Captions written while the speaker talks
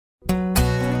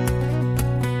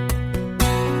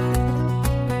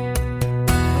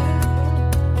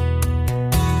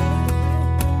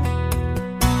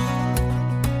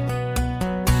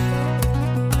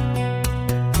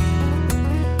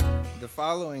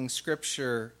evening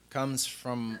scripture comes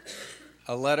from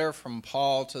a letter from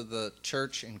Paul to the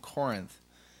church in Corinth,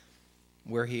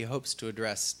 where he hopes to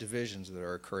address divisions that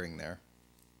are occurring there.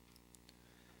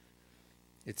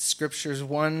 It's scriptures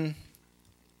 1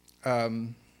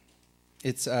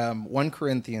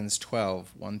 Corinthians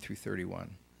 12, 1 through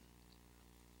 31.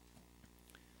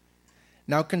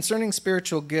 Now concerning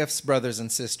spiritual gifts, brothers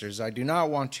and sisters, I do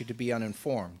not want you to be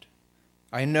uninformed.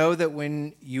 I know that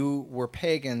when you were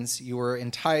pagans, you were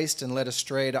enticed and led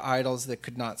astray to idols that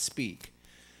could not speak.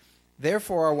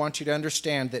 Therefore, I want you to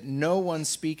understand that no one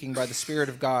speaking by the Spirit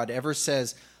of God ever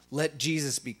says, "Let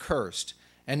Jesus be cursed,"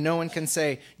 and no one can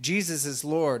say, "Jesus is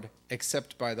Lord,"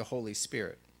 except by the Holy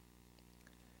Spirit.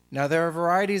 Now there are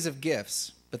varieties of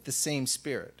gifts, but the same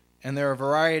Spirit. And there are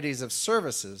varieties of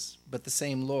services, but the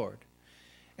same Lord.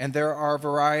 And there are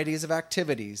varieties of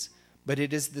activities, but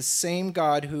it is the same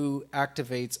God who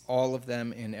activates all of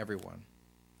them in everyone.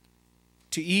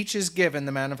 To each is given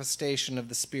the manifestation of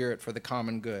the Spirit for the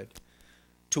common good.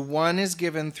 To one is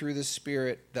given through the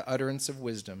Spirit the utterance of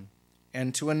wisdom,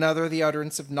 and to another the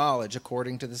utterance of knowledge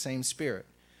according to the same Spirit.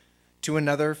 To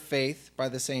another faith by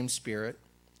the same Spirit.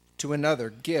 To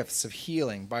another gifts of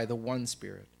healing by the one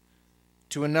Spirit.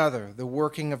 To another the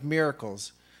working of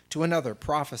miracles. To another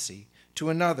prophecy. To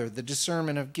another the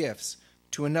discernment of gifts.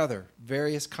 To another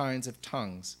various kinds of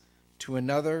tongues. To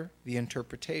another the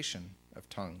interpretation of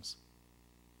tongues.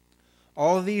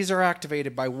 All of these are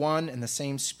activated by one and the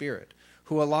same Spirit,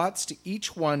 who allots to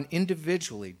each one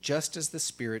individually just as the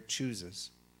Spirit chooses.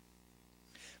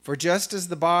 For just as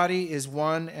the body is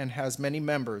one and has many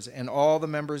members, and all the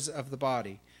members of the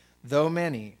body, though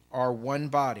many, are one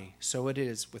body, so it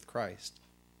is with Christ.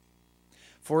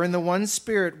 For in the one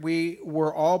Spirit we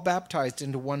were all baptized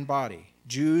into one body,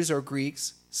 Jews or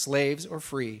Greeks, slaves or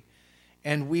free,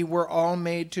 and we were all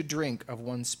made to drink of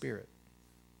one Spirit.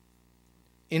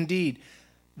 Indeed,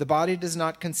 the body does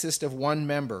not consist of one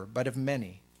member, but of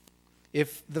many.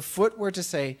 If the foot were to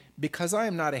say, "Because I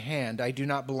am not a hand, I do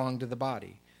not belong to the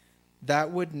body,"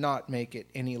 that would not make it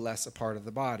any less a part of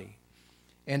the body.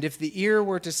 And if the ear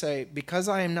were to say, "Because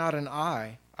I am not an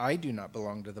eye, I do not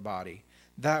belong to the body,"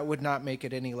 that would not make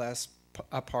it any less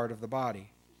a part of the body.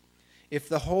 If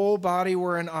the whole body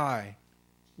were an eye,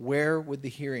 where would the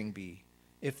hearing be?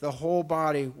 If the whole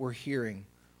body were hearing,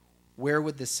 where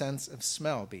would the sense of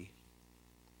smell be?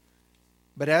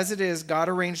 But as it is, God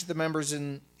arranged the members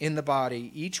in the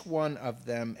body, each one of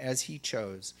them as he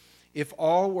chose. If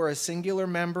all were a singular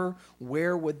member,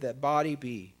 where would that body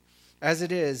be? As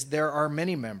it is, there are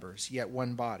many members, yet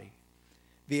one body.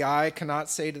 The eye cannot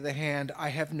say to the hand, "I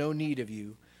have no need of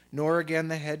you," nor again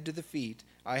the head to the feet,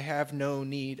 "I have no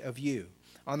need of you."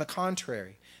 On the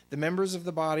contrary, the members of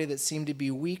the body that seem to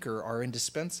be weaker are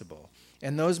indispensable,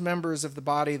 and those members of the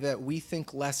body that we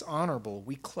think less honorable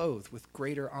we clothe with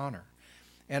greater honor.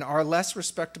 And our less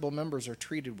respectable members are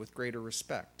treated with greater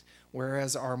respect,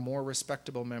 whereas our more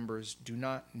respectable members do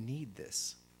not need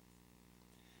this.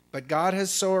 But God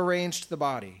has so arranged the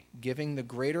body, giving the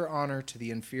greater honor to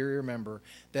the inferior member,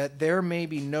 that there may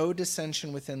be no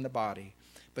dissension within the body,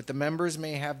 but the members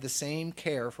may have the same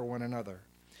care for one another.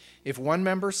 If one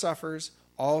member suffers,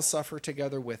 all suffer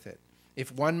together with it.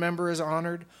 If one member is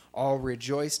honored, all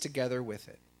rejoice together with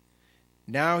it.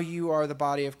 Now you are the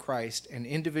body of Christ and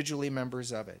individually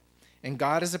members of it. And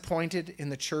God has appointed in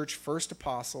the church first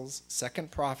apostles,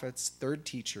 second prophets, third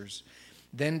teachers,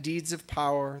 then deeds of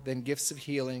power, then gifts of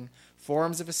healing,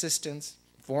 forms of assistance,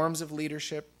 forms of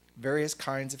leadership, various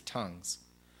kinds of tongues.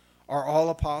 Are all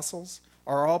apostles?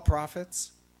 Are all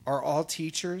prophets? Are all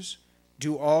teachers?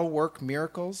 Do all work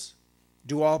miracles?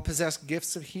 Do all possess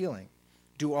gifts of healing?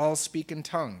 Do all speak in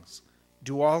tongues?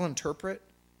 Do all interpret?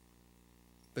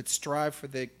 But strive for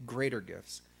the greater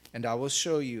gifts, and I will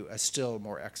show you a still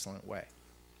more excellent way.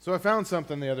 So I found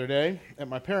something the other day at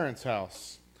my parents'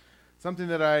 house. Something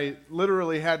that I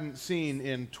literally hadn't seen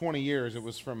in 20 years. It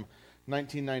was from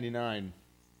 1999,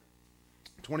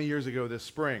 20 years ago this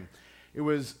spring. It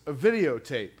was a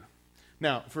videotape.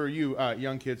 Now, for you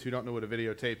young kids who don't know what a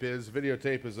videotape is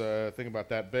a thing about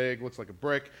that big, looks like a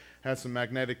brick, has some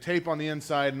magnetic tape on the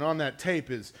inside, and on that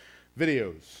tape is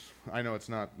videos. I know it's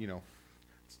not,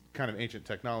 it's kind of ancient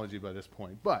technology by this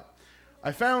point, but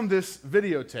I found this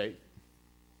videotape,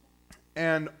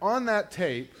 and on that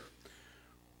tape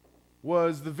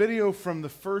was the video from the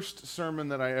first sermon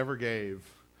that I ever gave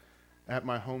at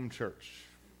my home church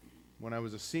when I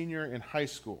was a senior in high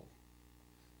school.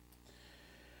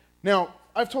 Now,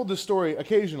 I've told this story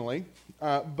occasionally,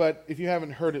 but if you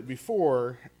haven't heard it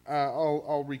before,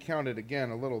 I'll recount it again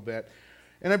a little bit.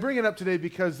 And I bring it up today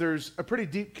because there's a pretty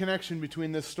deep connection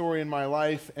between this story in my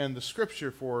life and the scripture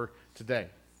for today.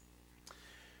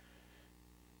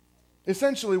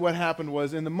 essentially what happened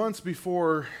was in the months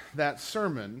before that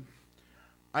sermon,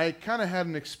 I kind of had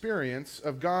an experience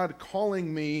of God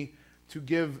calling me to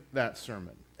give that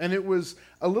sermon. And it was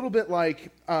a little bit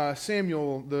like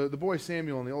Samuel, the boy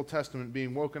Samuel in the Old Testament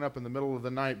being woken up in the middle of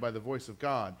the night by the voice of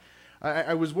God.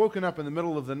 I was woken up in the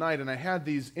middle of the night and I had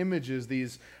these images,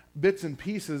 these bits and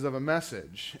pieces of a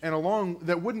message, and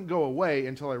that wouldn't go away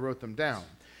until I wrote them down.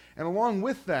 And along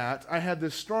with that, I had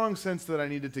this strong sense that I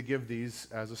needed to give these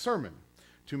as a sermon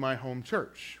to my home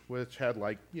church, which had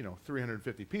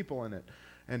 350 people in it.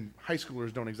 And high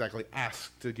schoolers don't exactly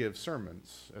ask to give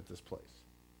sermons at this place.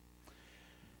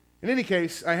 In any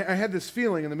case, I had this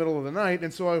feeling in the middle of the night,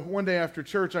 and so one day after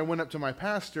church, I went up to my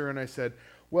pastor and I said,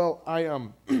 well, I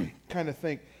kind of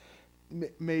think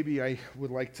maybe I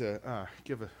would like to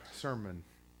give a sermon.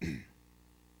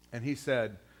 And he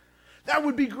said, that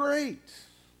would be great.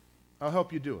 I'll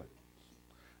help you do it.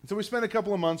 And so we spent a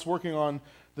couple of months working on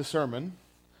the sermon,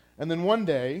 and then one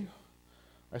day,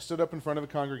 I stood up in front of a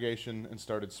congregation and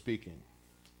started speaking.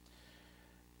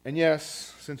 And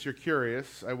yes, since you're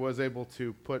curious, I was able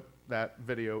to put that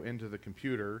video into the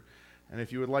computer. And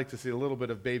if you would like to see a little bit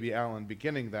of baby Alan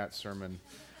beginning that sermon,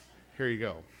 here you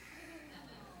go.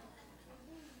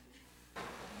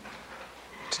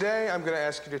 Today, I'm going to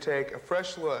ask you to take a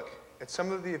fresh look at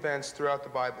some of the events throughout the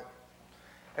Bible.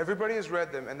 Everybody has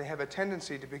read them, and they have a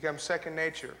tendency to become second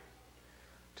nature.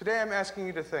 Today, I'm asking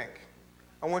you to think.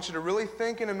 I want you to really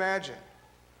think and imagine.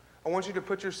 I want you to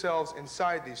put yourselves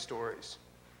inside these stories.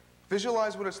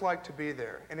 Visualize what it's like to be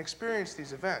there and experience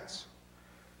these events.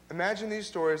 Imagine these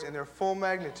stories in their full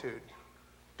magnitude.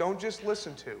 Don't just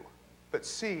listen to, but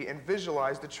see and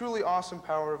visualize the truly awesome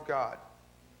power of God.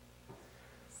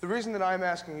 The reason that I'm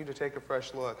asking you to take a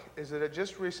fresh look is that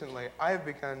just recently I have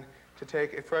begun to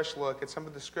take a fresh look at some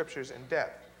of the scriptures in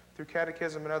depth through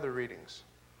catechism and other readings.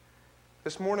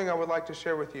 This morning I would like to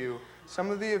share with you some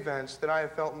of the events that I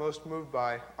have felt most moved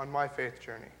by on my faith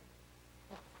journey.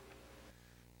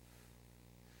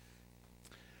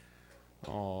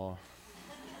 Aww.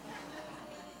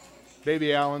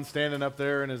 Baby Alan standing up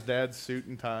there in his dad's suit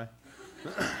and tie.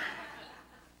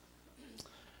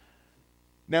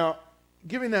 Now,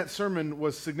 giving that sermon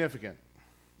was significant.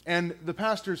 And the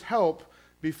pastor's help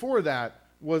before that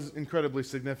was incredibly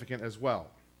significant as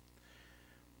well.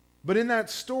 But in that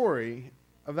story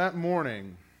of that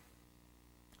morning,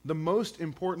 the most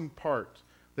important part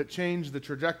that changed the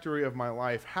trajectory of my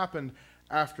life happened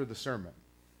after the sermon.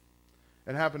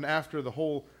 It happened after the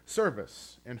whole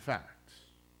service, in fact,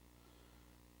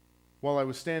 while I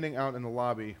was standing out in the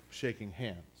lobby shaking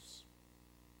hands.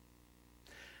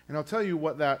 And I'll tell you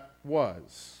what that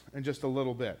was in just a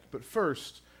little bit. But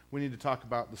first, we need to talk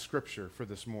about the scripture for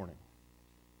this morning.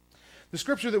 The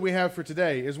scripture that we have for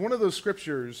today is one of those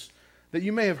scriptures that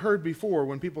you may have heard before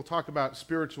when people talk about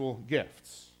spiritual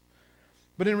gifts.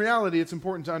 But in reality, it's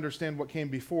important to understand what came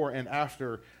before and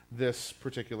after this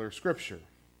particular scripture.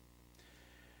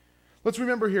 Let's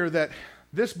remember here that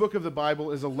this book of the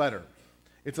Bible is a letter.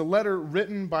 It's a letter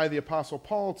written by the Apostle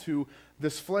Paul to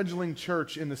this fledgling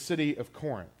church in the city of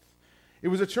Corinth. It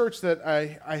was a church that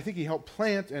I think he helped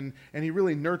plant and he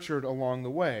really nurtured along the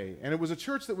way. And it was a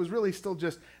church that was really still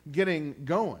just getting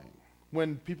going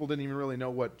when people didn't even really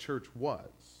know what church was.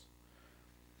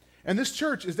 And this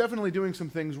church is definitely doing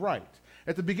some things right.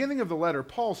 At the beginning of the letter,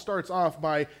 Paul starts off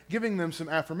by giving them some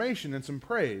affirmation and some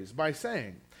praise by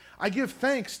saying, I give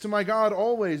thanks to my God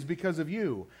always because of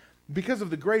you, because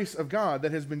of the grace of God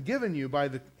that has been given you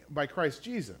by Christ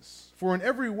Jesus. For in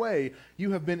every way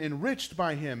you have been enriched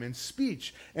by him in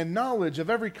speech and knowledge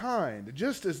of every kind,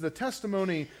 just as the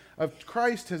testimony of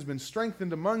Christ has been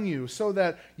strengthened among you, so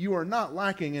that you are not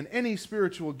lacking in any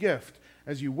spiritual gift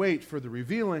as you wait for the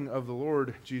revealing of the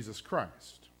Lord Jesus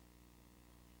Christ.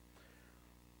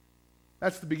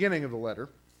 That's the beginning of the letter.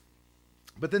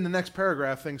 But then the next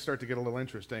paragraph, things start to get a little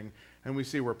interesting, and we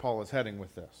see where Paul is heading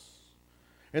with this.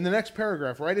 In the next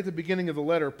paragraph, right at the beginning of the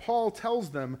letter, Paul tells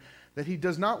them that he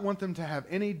does not want them to have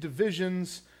any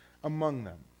divisions among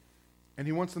them, and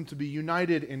he wants them to be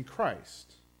united in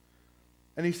Christ.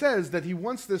 And he says that he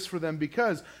wants this for them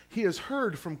because he has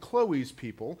heard from Chloe's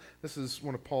people, this is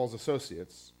one of Paul's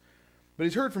associates, but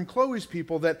he's heard from Chloe's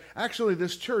people that actually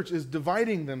this church is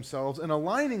dividing themselves and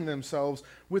aligning themselves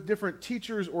with different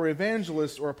teachers or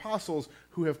evangelists or apostles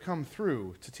who have come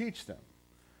through to teach them.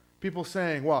 People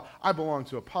saying, well, I belong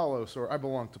to Apollos, or I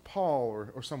belong to Paul,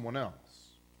 or someone else.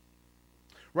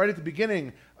 Right at the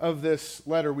beginning of this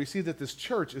letter, we see that this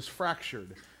church is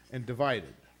fractured and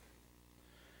divided.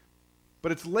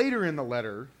 But it's later in the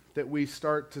letter that we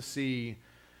start to see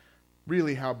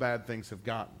really how bad things have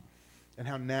gotten and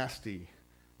how nasty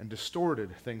and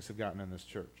distorted things have gotten in this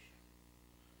church.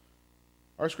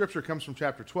 Our scripture comes from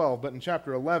chapter 12, but in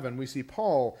chapter 11 we see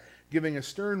Paul giving a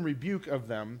stern rebuke of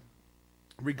them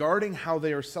regarding how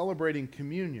they are celebrating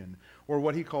communion, or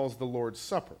what he calls the Lord's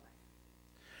Supper.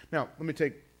 Now, let me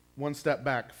take one step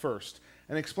back first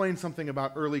and explain something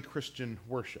about early Christian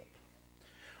worship.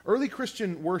 Early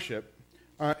Christian worship,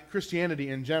 Christianity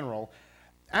in general,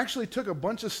 actually took a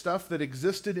bunch of stuff that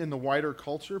existed in the wider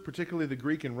culture, particularly the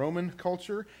Greek and Roman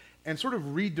culture, and sort of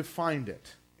redefined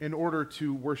it in order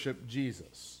to worship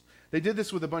Jesus. They did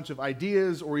this with a bunch of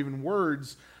ideas or even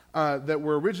words that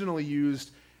were originally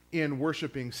used in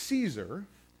worshiping Caesar,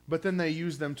 but then they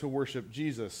used them to worship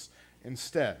Jesus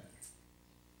instead.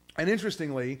 And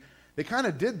interestingly, they kind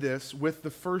of did this with the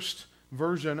first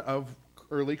version of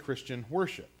early Christian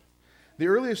worship. The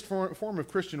earliest form of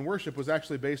Christian worship was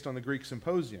actually based on the Greek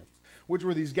symposium, which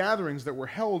were these gatherings that were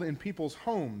held in people's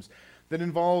homes that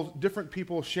involved different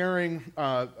people sharing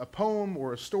a poem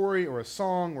or a story or a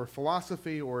song or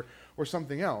philosophy or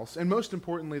something else. And most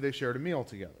importantly, they shared a meal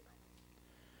together.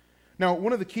 Now,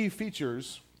 one of the key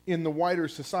features in the wider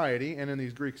society and in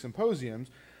these Greek symposiums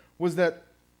was that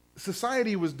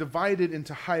society was divided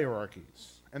into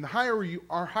hierarchies. And the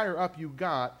higher up you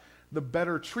got, the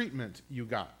better treatment you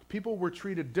got. People were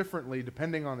treated differently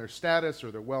depending on their status or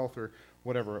their wealth or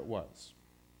whatever it was.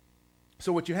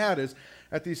 So what you had is,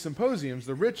 at these symposiums,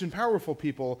 the rich and powerful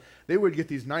people, they would get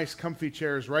these nice comfy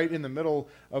chairs right in the middle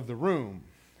of the room.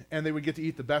 And they would get to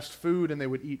eat the best food, and they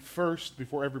would eat first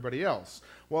before everybody else,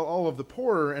 while all of the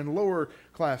poorer and lower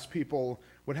class people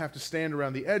would have to stand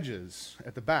around the edges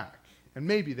at the back, and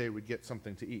maybe they would get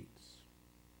something to eat.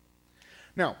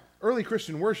 Now, early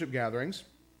Christian worship gatherings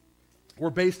were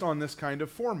based on this kind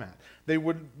of format. They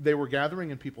were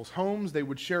gathering in people's homes. They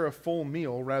would share a full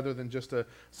meal rather than just a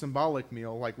symbolic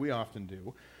meal like we often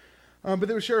do. But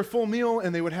they would share a full meal,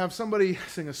 and they would have somebody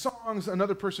sing a song,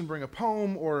 another person bring a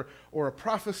poem or a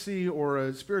prophecy or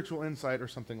a spiritual insight or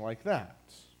something like that.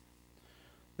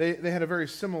 They had a very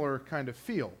similar kind of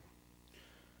feel.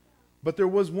 But there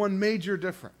was one major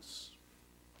difference,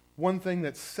 one thing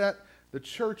that set the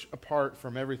church apart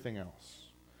from everything else,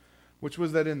 which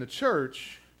was that in the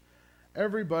church,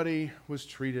 everybody was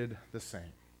treated the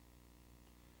same.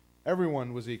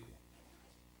 Everyone was equal.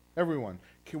 Everyone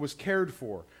was cared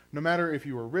for, no matter if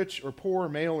you were rich or poor,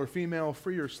 male or female,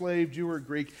 free or slave, Jew or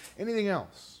Greek, anything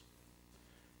else.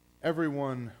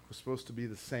 Everyone was supposed to be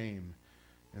the same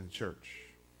in the church.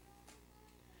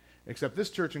 Except this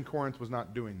church in Corinth was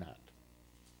not doing that.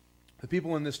 The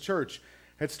people in this church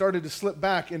had started to slip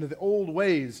back into the old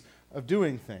ways of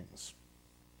doing things.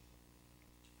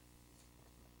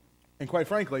 And quite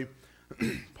frankly,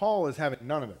 Paul is having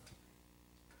none of it.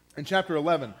 In chapter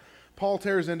 11, Paul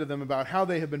tears into them about how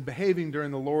they have been behaving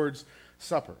during the Lord's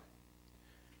Supper.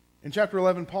 In chapter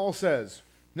 11, Paul says,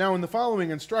 "Now in the following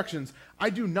instructions,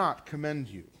 I do not commend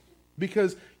you,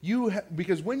 because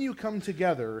when you come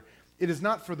together, it is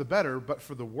not for the better, but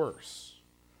for the worse.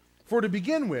 For to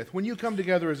begin with, when you come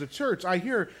together as a church, I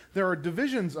hear there are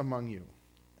divisions among you.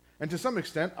 And to some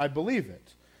extent, I believe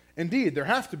it. Indeed, there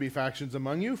have to be factions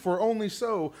among you, for only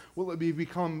so will it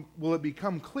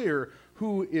become clear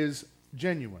who is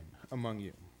genuine among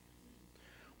you.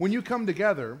 When you come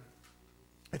together,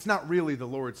 it's not really the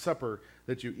Lord's Supper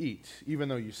that you eat, even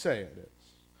though you say it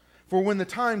is. For when the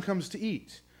time comes to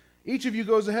eat, each of you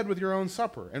goes ahead with your own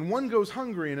supper, and one goes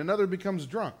hungry and another becomes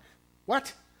drunk.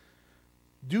 What?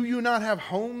 Do you not have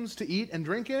homes to eat and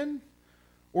drink in?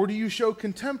 Or do you show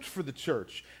contempt for the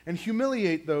church and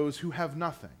humiliate those who have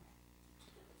nothing?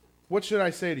 What should I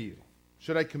say to you?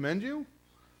 Should I commend you?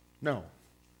 No.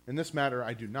 In this matter,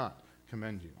 I do not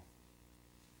commend you."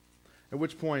 At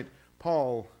which point,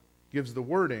 Paul gives the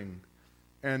wording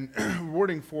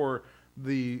for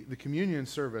the communion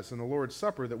service and the Lord's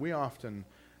Supper that we often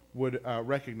would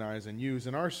recognize and use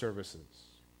in our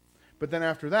services. But then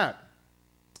after that,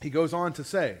 he goes on to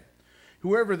say,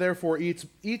 "Whoever therefore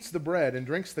eats the bread and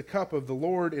drinks the cup of the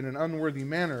Lord in an unworthy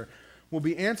manner will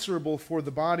be answerable for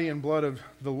the body and blood of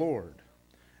the Lord.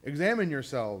 Examine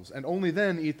yourselves, and only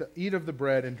then eat of the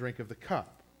bread and drink of the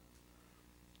cup."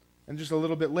 And just a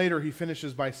little bit later, he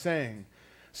finishes by saying,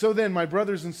 "So then, my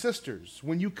brothers and sisters,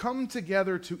 when you come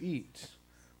together to eat,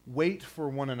 wait for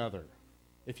one another.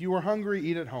 If you are hungry,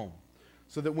 eat at home,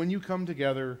 so that when you come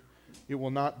together, it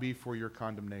will not be for your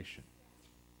condemnation."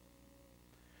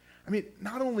 I mean,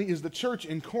 not only is the church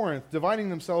in Corinth dividing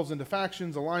themselves into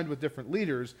factions aligned with different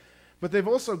leaders, but they've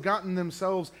also gotten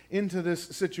themselves into this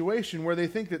situation where they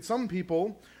think that some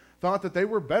people thought that they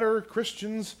were better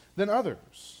Christians than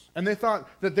others. And they thought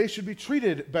that they should be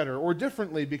treated better or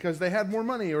differently because they had more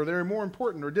money or they were more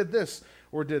important or did this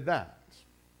or did that.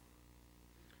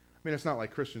 I mean, it's not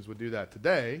like Christians would do that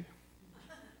today.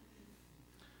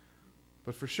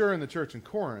 But for sure in the church in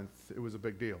Corinth, it was a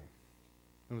big deal.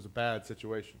 It was a bad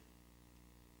situation.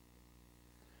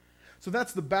 So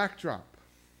that's the backdrop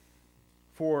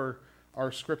for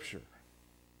our scripture.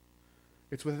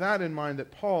 It's with that in mind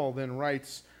that Paul then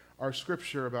writes our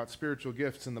scripture about spiritual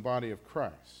gifts in the body of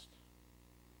Christ.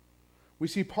 We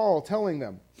see Paul telling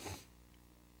them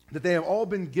that they have all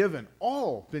been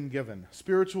given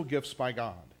spiritual gifts by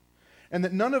God, and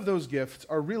that none of those gifts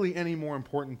are really any more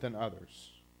important than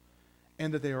others,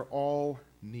 and that they are all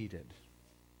needed.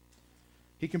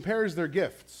 He compares their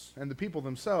gifts and the people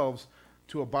themselves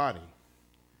to a body.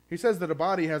 He says that a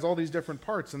body has all these different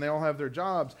parts, and they all have their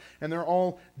jobs, and they're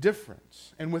all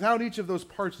different. And without each of those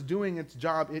parts doing its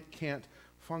job, it can't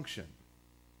function.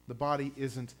 The body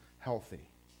isn't healthy.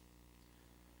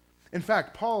 In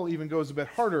fact, Paul even goes a bit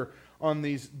harder on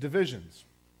these divisions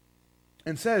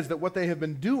and says that what they have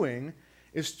been doing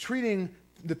is treating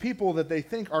the people that they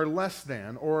think are less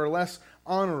than or are less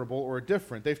honorable or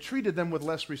different. They've treated them with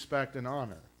less respect and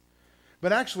honor.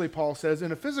 But actually, Paul says,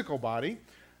 in a physical body,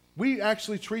 we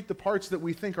actually treat the parts that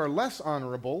we think are less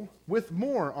honorable with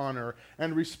more honor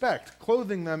and respect,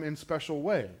 clothing them in special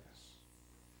ways.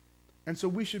 And so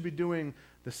we should be doing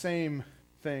the same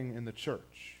thing in the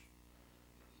church.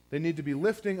 They need to be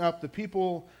lifting up the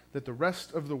people that the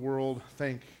rest of the world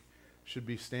think should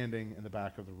be standing in the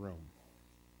back of the room.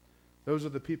 Those are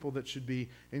the people that should be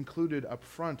included up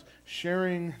front,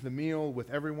 sharing the meal with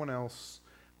everyone else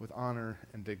with honor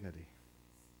and dignity.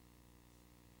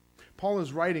 Paul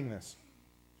is writing this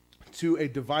to a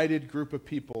divided group of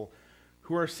people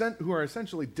who are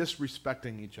essentially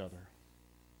disrespecting each other.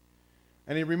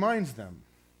 And he reminds them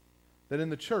that in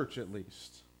the church, at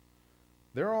least,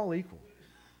 they're all equal,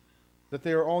 that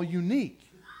they are all unique,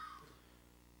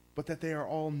 but that they are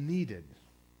all needed,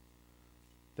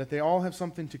 that they all have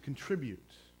something to contribute,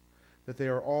 that they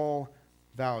are all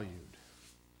valued.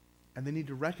 And they need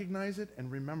to recognize it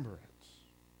and remember it.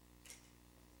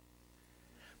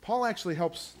 Paul actually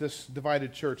helps this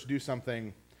divided church do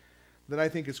something that I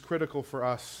think is critical for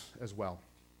us as well.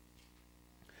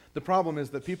 The problem is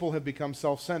that people have become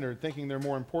self-centered, thinking they're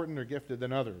more important or gifted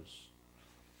than others.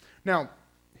 Now,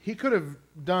 he could have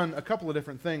done a couple of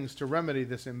different things to remedy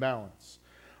this imbalance.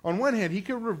 On one hand, he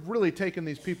could have really taken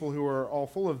these people who are all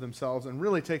full of themselves and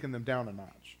really taken them down a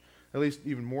notch, at least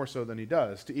even more so than he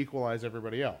does, to equalize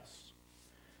everybody else.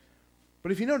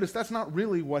 But if you notice, that's not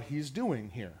really what he's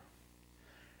doing here.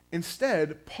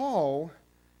 Instead, Paul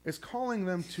is calling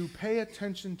them to pay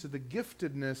attention to the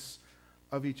giftedness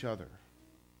of each other.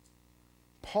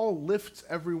 Paul lifts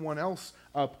everyone else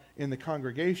up in the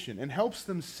congregation and helps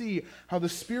them see how the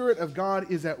Spirit of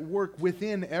God is at work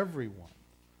within everyone,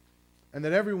 and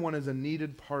that everyone is a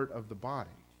needed part of the body.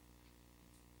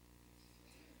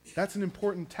 That's an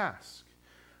important task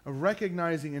of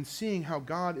recognizing and seeing how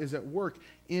God is at work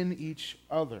in each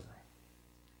other.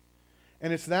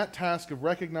 And it's that task of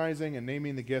recognizing and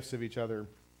naming the gifts of each other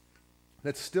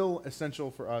that's still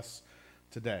essential for us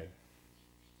today.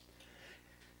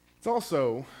 It's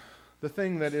also the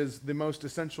thing that is the most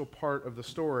essential part of the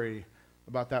story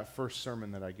about that first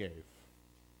sermon that I gave.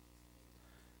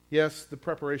 Yes, the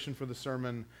preparation for the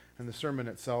sermon and the sermon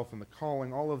itself and the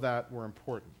calling, all of that were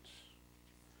important.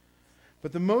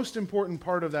 But the most important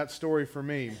part of that story for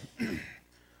me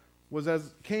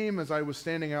came as I was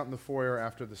standing out in the foyer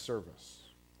after the service.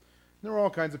 There were all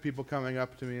kinds of people coming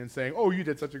up to me and saying, "Oh, you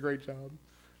did such a great job,"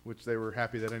 which they were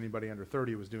happy that anybody under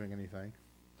 30 was doing anything.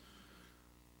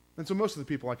 And so most of the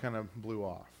people I kind of blew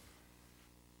off.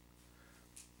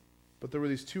 But there were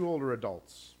these two older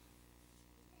adults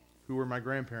who were my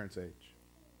grandparents' age.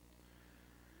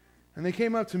 And they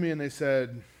came up to me and they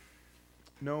said,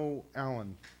 "No,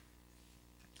 Alan,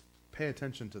 pay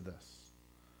attention to this.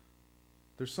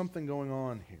 There's something going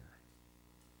on here.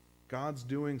 God's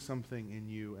doing something in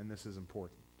you, and this is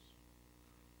important."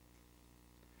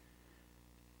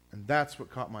 And that's what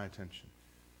caught my attention.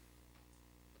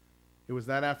 It was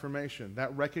that affirmation,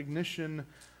 that recognition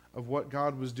of what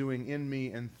God was doing in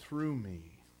me and through me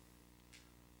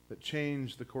that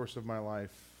changed the course of my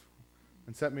life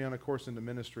and set me on a course into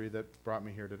ministry that brought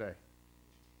me here today.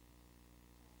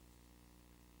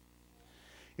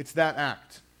 It's that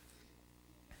act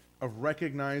of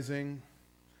recognizing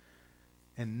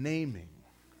and naming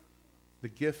the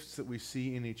gifts that we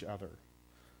see in each other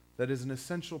that is an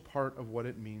essential part of what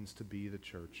it means to be the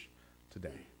church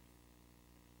today.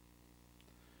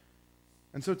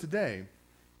 And so today,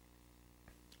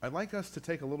 I'd like us to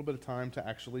take a little bit of time to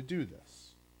actually do this.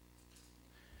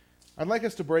 I'd like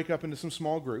us to break up into some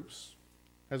small groups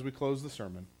as we close the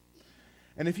sermon.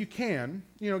 And if you can,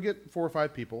 get 4 or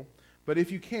 5 people, but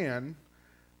if you can,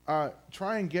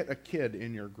 try and get a kid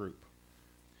in your group,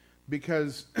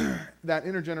 because that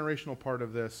intergenerational part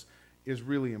of this is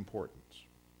really important.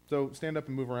 So stand up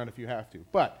and move around if you have to.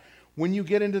 But when you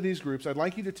get into these groups, I'd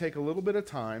like you to take a little bit of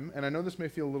time, and I know this may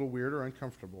feel a little weird or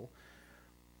uncomfortable,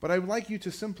 but I would like you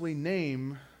to simply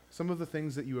name some of the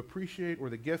things that you appreciate or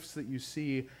the gifts that you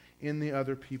see in the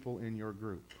other people in your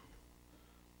group.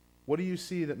 What do you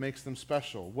see that makes them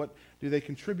special? What do they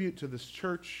contribute to this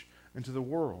church and to the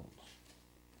world?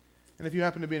 And if you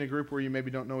happen to be in a group where you maybe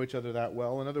don't know each other that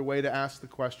well, another way to ask the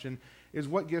question is,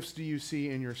 what gifts do you see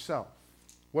in yourself?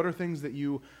 What are things that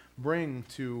you bring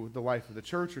to the life of the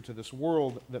church or to this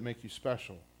world that make you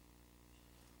special?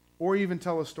 Or even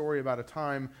tell a story about a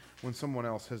time when someone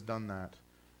else has done that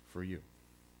for you.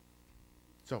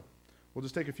 So, we'll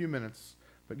just take a few minutes,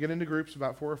 but get into groups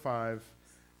about 4 or 5,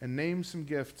 and name some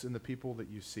gifts in the people that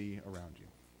you see around you.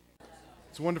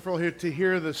 It's wonderful to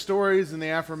hear the stories and the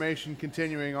affirmation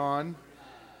continuing on,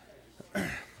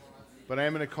 but I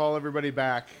am going to call everybody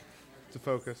back to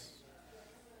focus.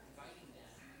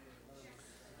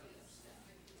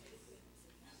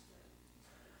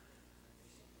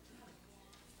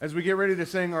 As we get ready to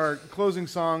sing our closing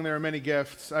song, There Are Many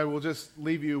Gifts, I will just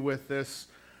leave you with this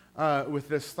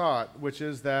thought, which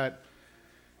is that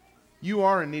you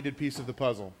are a needed piece of the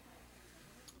puzzle.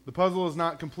 The puzzle is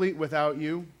not complete without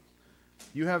you.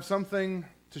 You have something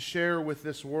to share with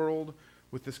this world,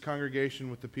 with this congregation,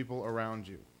 with the people around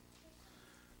you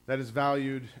that is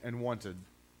valued and wanted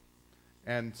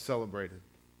and celebrated.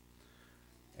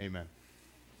 Amen.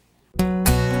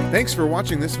 Thanks for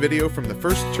watching this video from the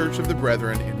First Church of the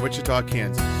Brethren in Wichita,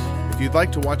 Kansas. If you'd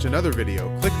like to watch another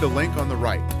video, click the link on the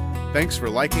right. Thanks for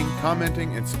liking,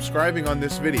 commenting, and subscribing on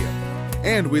this video.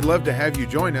 And we'd love to have you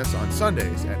join us on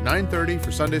Sundays at 9:30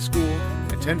 for Sunday school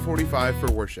and 10:45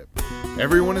 for worship.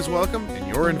 Everyone is welcome, and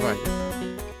you're invited.